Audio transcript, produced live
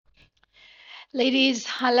Ladies,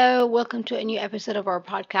 hello. Welcome to a new episode of our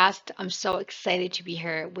podcast. I'm so excited to be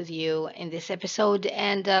here with you in this episode.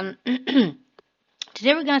 And today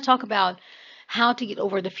we're going to talk about how to get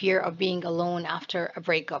over the fear of being alone after a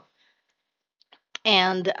breakup.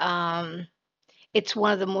 And it's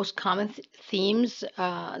one of the most common themes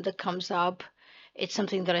that comes up. It's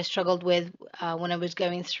something that I struggled with when I was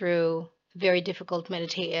going through a very difficult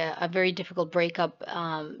breakup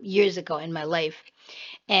years ago in my life.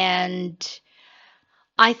 And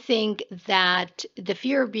I think that the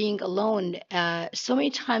fear of being alone so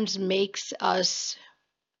many times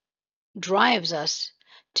drives us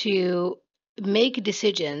to make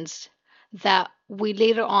decisions that we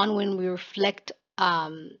later on, when we reflect,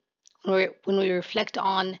 when we reflect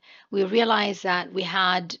on, we realize that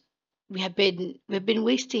we've been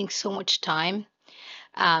wasting so much time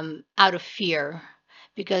out of fear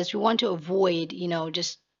because we want to avoid,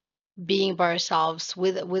 just being by ourselves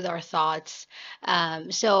with our thoughts.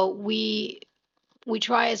 So we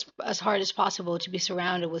try as hard as possible to be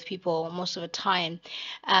surrounded with people most of the time.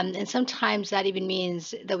 And sometimes that even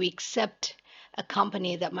means that we accept a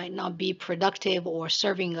company that might not be productive or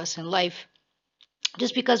serving us in life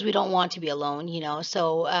just because we don't want to be alone.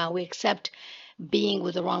 So we accept being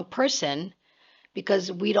with the wrong person because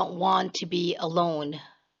we don't want to be alone.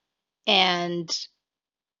 And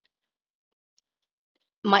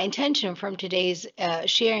my intention from today's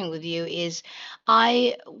sharing with you is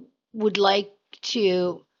I would like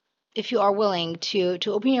to, if you are willing to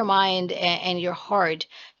open your mind and your heart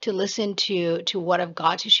to listen to what I've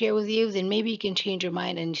got to share with you, then maybe you can change your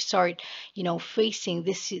mind and start, facing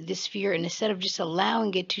this fear, and instead of just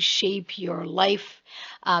allowing it to shape your life,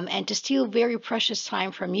 and to steal very precious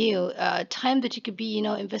time from you, time that you could be,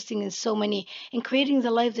 investing in in creating the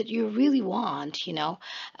life that you really want.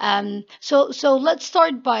 So let's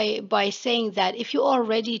start by saying that if you are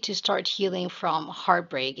ready to start healing from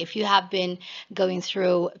heartbreak, if you have been going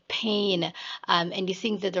through pain, and you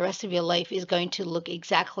think that the rest of your life is going to look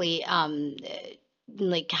exactly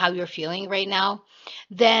like how you're feeling right now,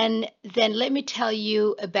 then let me tell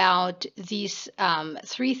you about these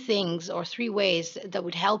three things or three ways that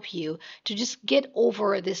would help you to just get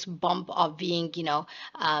over this bump of being,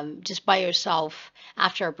 just by yourself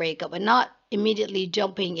after a breakup, and not immediately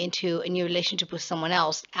jumping into a new relationship with someone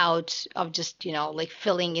else out of just, like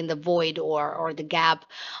filling in the void or the gap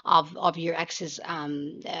of your ex's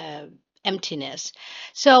emptiness.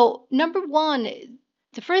 So number one,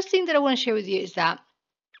 the first thing that I want to share with you is that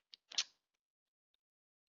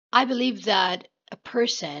I believe that a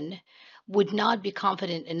person would not be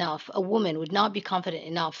confident enough, a woman would not be confident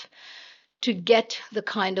enough to get the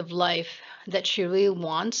kind of life that she really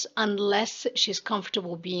wants unless she's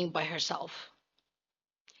comfortable being by herself.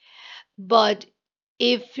 But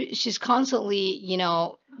if she's constantly,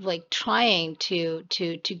 like trying to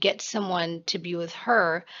get someone to be with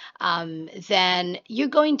her, then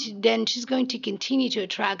she's going to continue to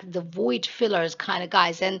attract the void fillers kind of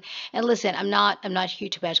guys. And listen, I'm not here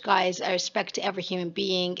to bash guys. I respect every human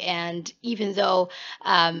being, and even though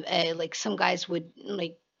like some guys would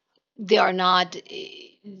like, they are not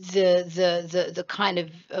the kind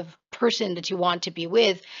of person that you want to be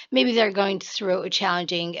with. Maybe they're going through a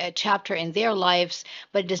challenging chapter in their lives,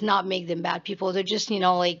 but it does not make them bad people. They're just,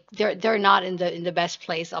 like they're not in the best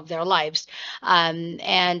place of their lives.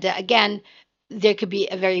 And again, there could be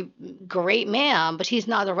a very great man, but he's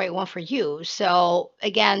not the right one for you. So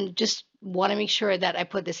again, just want to make sure that I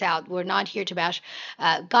put this out. We're not here to bash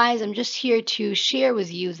guys. I'm just here to share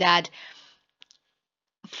with you that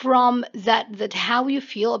from that how you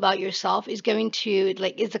feel about yourself is going to,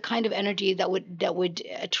 like, is the kind of energy that would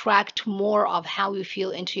attract more of how you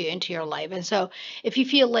feel into your life. And so if you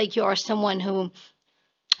feel like you are someone who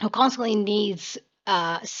constantly needs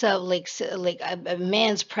like a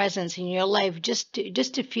man's presence in your life just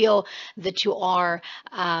to feel that you are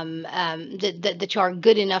that you are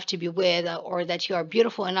good enough to be with, or that you are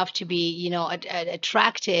beautiful enough to be,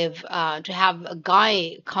 attractive, to have a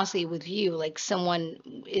guy constantly with you, like someone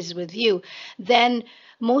is with you, then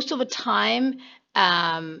most of the time,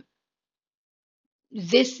 um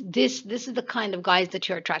this is the kind of guys that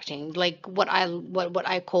you're attracting, like what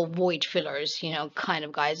I call void fillers, kind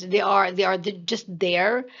of guys. They are just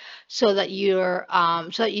there so that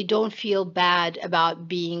so that you don't feel bad about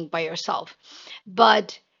being by yourself.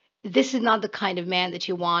 But this is not the kind of man that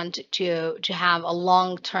you want to have a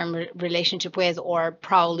long-term relationship with, or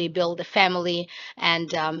probably build a family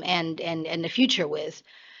and a future with.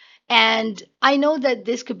 And I know that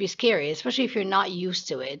this could be scary, especially if you're not used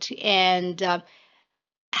to it. And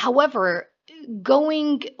however,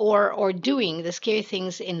 going or doing the scary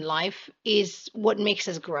things in life is what makes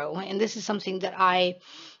us grow, and this is something that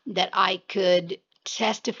I could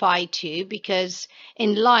testify to, because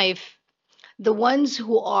in life, the ones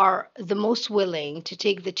who are the most willing to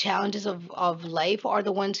take the challenges of life are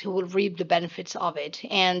the ones who will reap the benefits of it.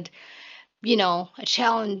 And a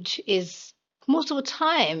challenge is, most of the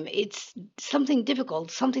time, it's something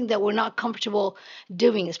difficult, something that we're not comfortable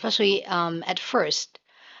doing, especially at first.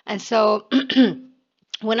 And so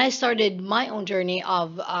when I started my own journey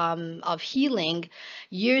of healing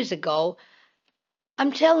years ago,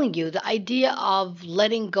 I'm telling you, the idea of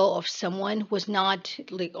letting go of someone was not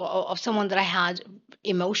like of someone that I had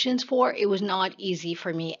emotions for. It was not easy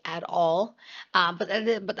for me at all. But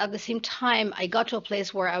at the same time, I got to a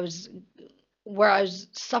place where I was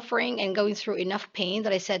suffering and going through enough pain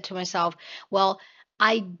that I said to myself, well,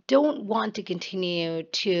 I don't want to continue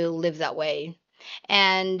to live that way.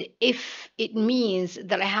 And if it means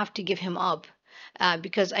that I have to give him up,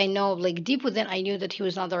 because I know, like, deep within, I knew that he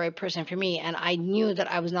was not the right person for me, and I knew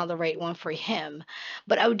that I was not the right one for him.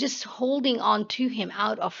 But I was just holding on to him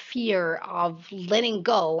out of fear of letting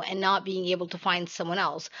go and not being able to find someone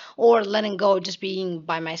else, or letting go, just being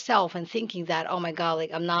by myself and thinking that, oh my God,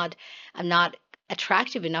 like I'm not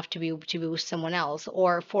attractive enough to be with someone else,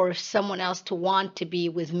 or for someone else to want to be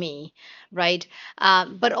with me, right?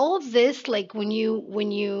 But all of this, like, when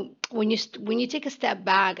you take a step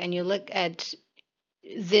back and you look at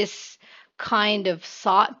this kind of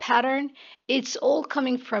thought pattern, it's all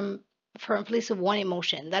coming from a place of one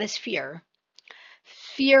emotion, that is fear.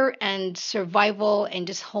 Fear and survival, and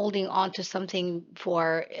just holding on to something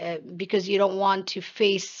for because you don't want to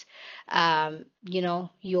face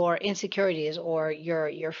your insecurities or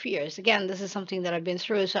your fears. Again, this is something that I've been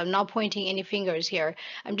through, so I'm not pointing any fingers here.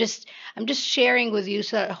 I'm just sharing with you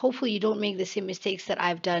so that hopefully you don't make the same mistakes that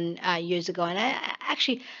I've done years ago. And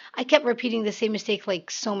I kept repeating the same mistake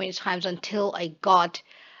like so many times until I got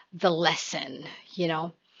the lesson, you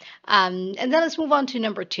know. And then let's move on to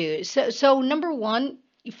number two. So number one,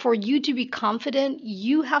 for you to be confident,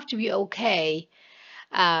 you have to be okay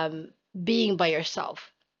um, being by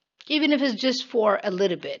yourself, even if it's just for a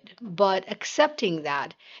little bit. But accepting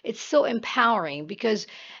that, it's so empowering, because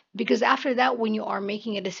after that, when you are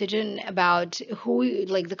making a decision about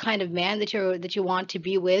like the kind of man that you want to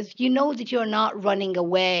be with, you know that you're not running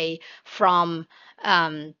away um,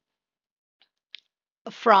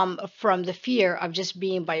 from the fear of just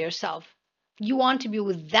being by yourself. You want to be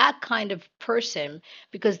with that kind of person,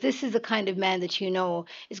 because this is the kind of man that you know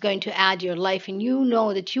is going to add to your life, and you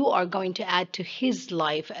know that you are going to add to his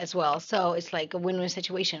life as well. So it's like a win-win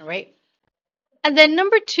situation, right? And then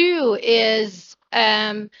number two is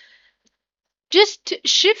just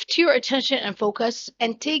shift your attention and focus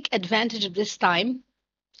and take advantage of this time.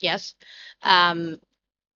 Yes. Um,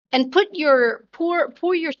 and pour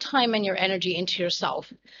your time and your energy into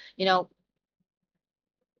yourself. You know,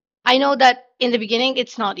 I know that in the beginning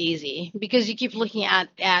it's not easy, because you keep looking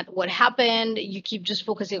at what happened, you keep just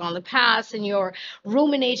focusing on the past, and you're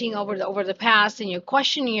ruminating over the past, and you're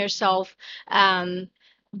questioning yourself. Um,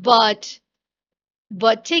 but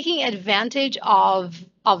but taking advantage of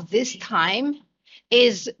this time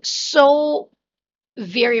is so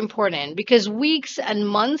very important, because weeks and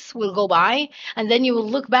months will go by, and then you will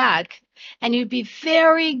look back and you'd be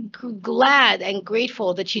very glad and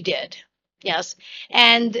grateful that you did. Yes.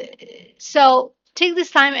 And so take this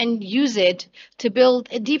time and use it to build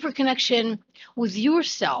a deeper connection with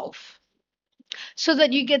yourself, so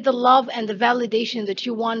that you get the love and the validation that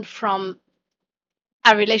you want from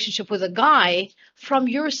a relationship with a guy, from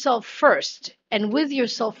yourself first and with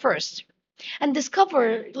yourself first, and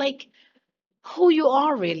discover, like, who you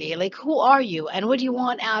are really, like, who are you and what do you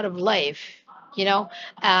want out of life, you know.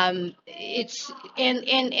 It's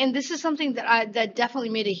and this is something that definitely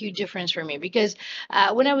made a huge difference for me, because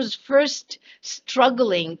when I was first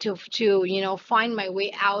struggling to find my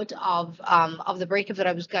way out of the breakup that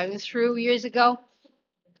I was going through years ago,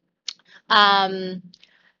 um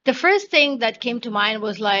the first thing that came to mind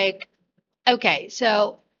was like, okay,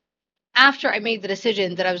 so after I made the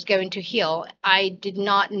decision that I was going to heal, I did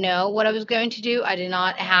not know what I was going to do. I did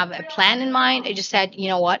not have a plan in mind. I just said, you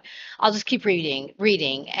know what? I'll just keep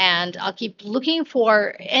reading, and I'll keep looking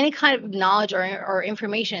for any kind of knowledge or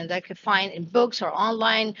information that I could find in books or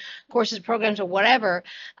online courses, programs, or whatever,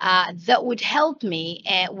 that would help me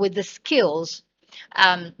with the skills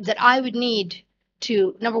that I would need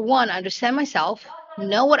to, number one, understand myself,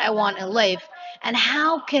 know what I want in life, and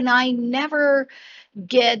how can I never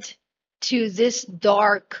get to this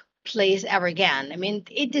dark place ever again. I mean,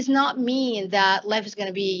 it does not mean that life is going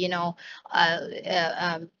to be, uh, uh,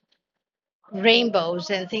 um, rainbows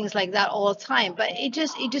and things like that all the time, but it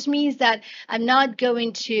just means that I'm not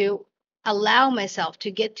going to allow myself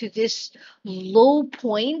to get to this low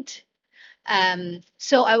point.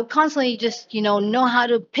 So I would constantly just, know how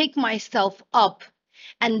to pick myself up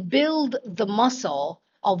and build the muscle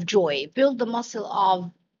of joy, build the muscle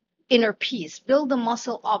of inner peace, build the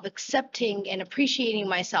muscle of accepting and appreciating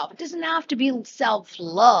myself. It doesn't have to be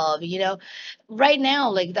self-love. Right now,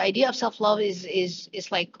 like the idea of self-love is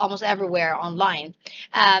like almost everywhere online.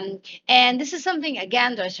 Um, and this is something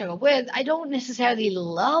again that I struggle with. I don't necessarily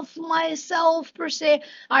love myself per se.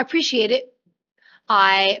 I appreciate it.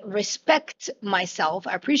 I respect myself,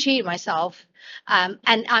 I appreciate myself, and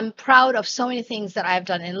I'm proud of so many things that I've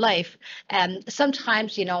done in life. And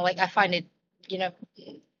sometimes, like I find it, you know,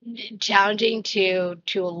 challenging to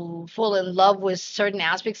fall in love with certain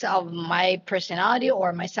aspects of my personality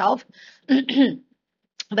or myself.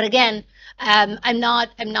 But again, I'm not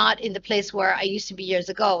in the place where I used to be years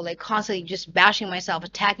ago, like constantly just bashing myself,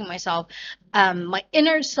 attacking myself. My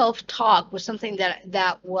inner self-talk was something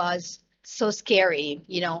that was so scary,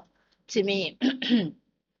 to me.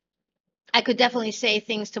 I could definitely say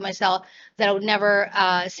things to myself that I would never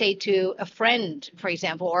say to a friend, for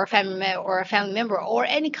example, or a family member, or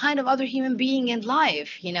any kind of other human being in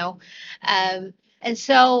life. And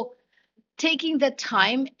so taking the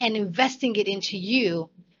time and investing it into you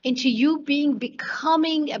being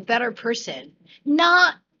becoming a better person,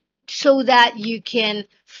 not so that you can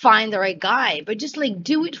find the right guy, but just like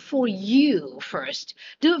do it for you first.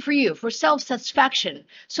 Do it for you, for self-satisfaction,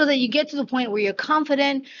 so that you get to the point where you're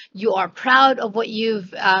confident, you are proud of what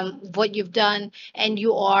you've done, and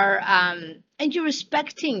you're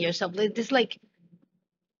respecting yourself. Like this, like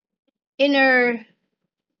inner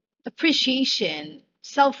appreciation,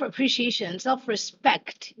 self appreciation, self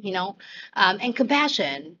respect, and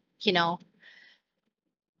compassion.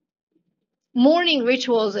 Morning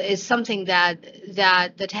rituals is something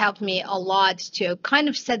that helped me a lot to kind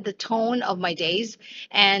of set the tone of my days.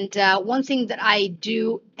 And one thing that I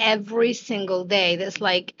do every single day that's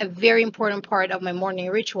like a very important part of my morning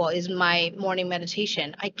ritual is my morning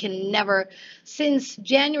meditation. I can never, since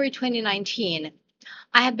January 2019,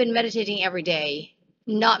 I have been meditating every day,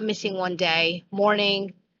 not missing one day,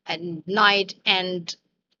 morning and night, and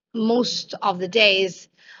most of the days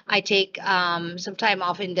I take some time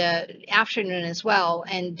off in the afternoon as well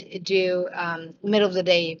and do middle of the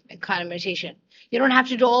day kind of meditation. You don't have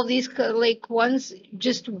to do all of these like once,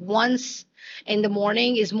 just once in the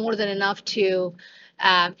morning is more than enough to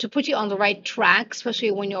put you on the right track,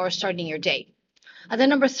 especially when you're starting your day. And then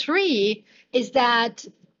number three is that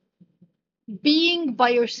being by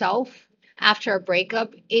yourself after a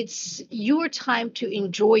breakup, it's your time to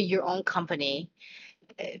enjoy your own company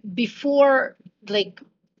before, like,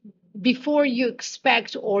 before you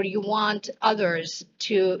expect or you want others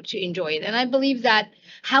to enjoy it. And I believe that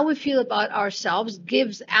how we feel about ourselves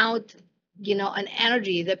gives out, an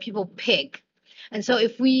energy that people pick. And so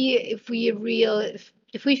if we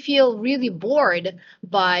feel really bored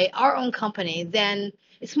by our own company, then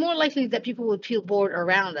it's more likely that people would feel bored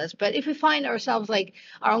around us. But if we find ourselves like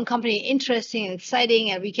our own company interesting and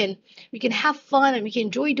exciting, and we can have fun and we can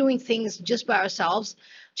enjoy doing things just by ourselves,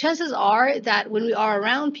 chances are that when we are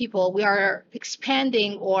around people, we are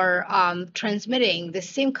expanding or transmitting the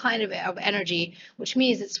same kind of energy, which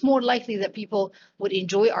means it's more likely that people would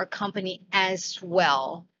enjoy our company as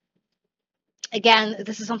well. Again,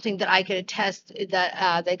 this is something that I could attest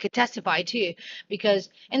that I could testify to, because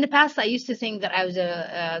in the past I used to think that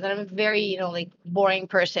I'm a very like boring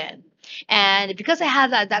person, and because I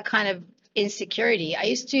had that kind of insecurity, I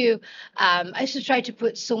used to try to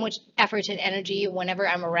put so much effort and energy whenever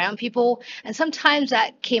I'm around people, and sometimes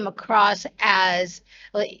that came across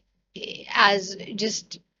like as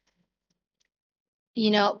just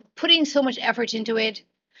putting so much effort into it,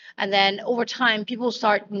 and then over time, people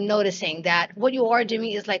start noticing that what you are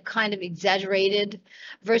doing is like kind of exaggerated,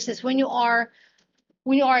 versus when you are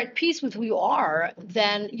at peace with who you are,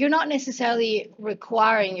 then you're not necessarily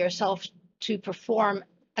requiring yourself to perform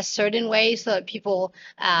a certain way so that people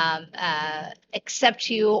accept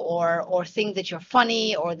you, or think that you're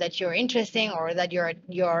funny, or that you're interesting, or that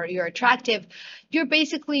you're attractive. You're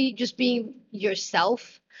basically just being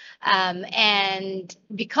yourself, and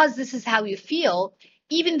because this is how you feel,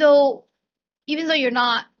 even though you're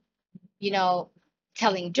not, you know,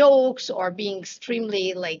 telling jokes or being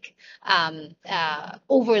extremely like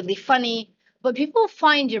overly funny, but people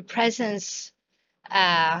find your presence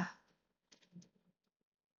uh,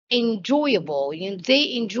 enjoyable.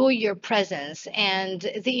 They enjoy your presence, and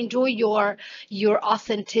they enjoy your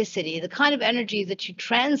authenticity. The kind of energy that you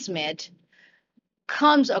transmit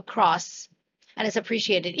comes across and it's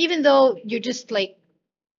appreciated, even though you're just like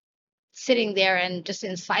sitting there and just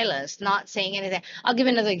in silence, not saying anything. I'll give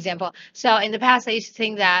another example. So in the past, I used to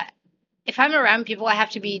think that if I'm around people, I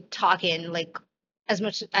have to be talking like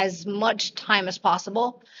as much time as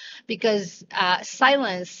possible, because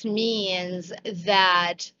silence means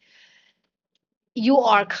that you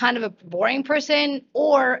are kind of a boring person,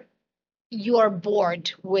 or you are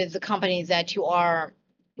bored with the company that you are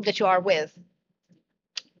with.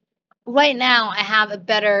 Right now, I have a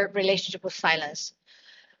better relationship with silence.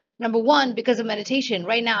 Number one, because of meditation.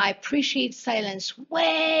 Right now, I appreciate silence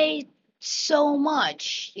way so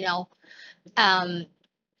much, um,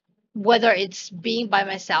 whether it's being by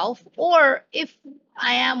myself or if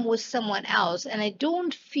I am with someone else and I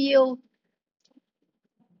don't feel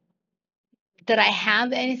that I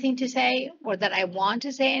have anything to say or that I want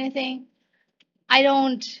to say anything. I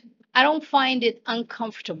don't I don't find it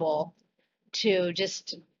uncomfortable to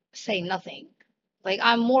just say nothing. Like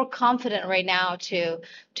I'm more confident right now to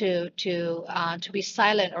be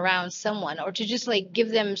silent around someone, or to just like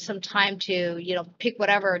give them some time to pick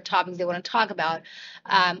whatever topic they want to talk about,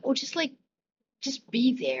 or just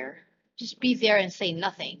be there and say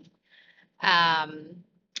nothing. Um,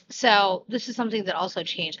 so this is something that also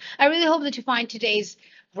changed. I really hope that you find today's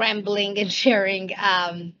rambling and sharing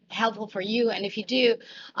helpful for you. And if you do,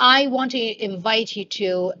 I want to invite you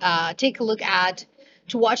to take a look at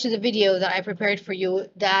to watch the video that I prepared for you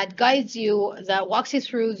that guides you, that walks you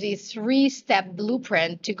through the three-step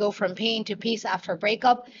blueprint to go from pain to peace after a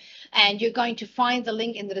breakup. And you're going to find the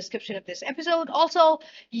link in the description of this episode. Also,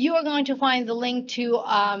 you are going to find the link to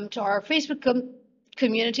our Facebook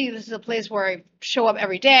community. This is a place where I show up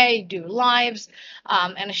every day, do lives,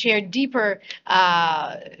 and I share deeper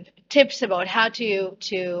tips about how to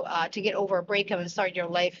get over a breakup and start your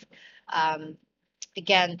life um,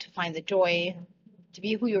 again, to find the joy, to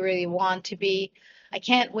be who you really want to be. I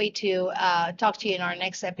can't wait to talk to you in our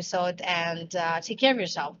next episode, and take care of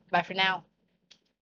yourself. Bye for now.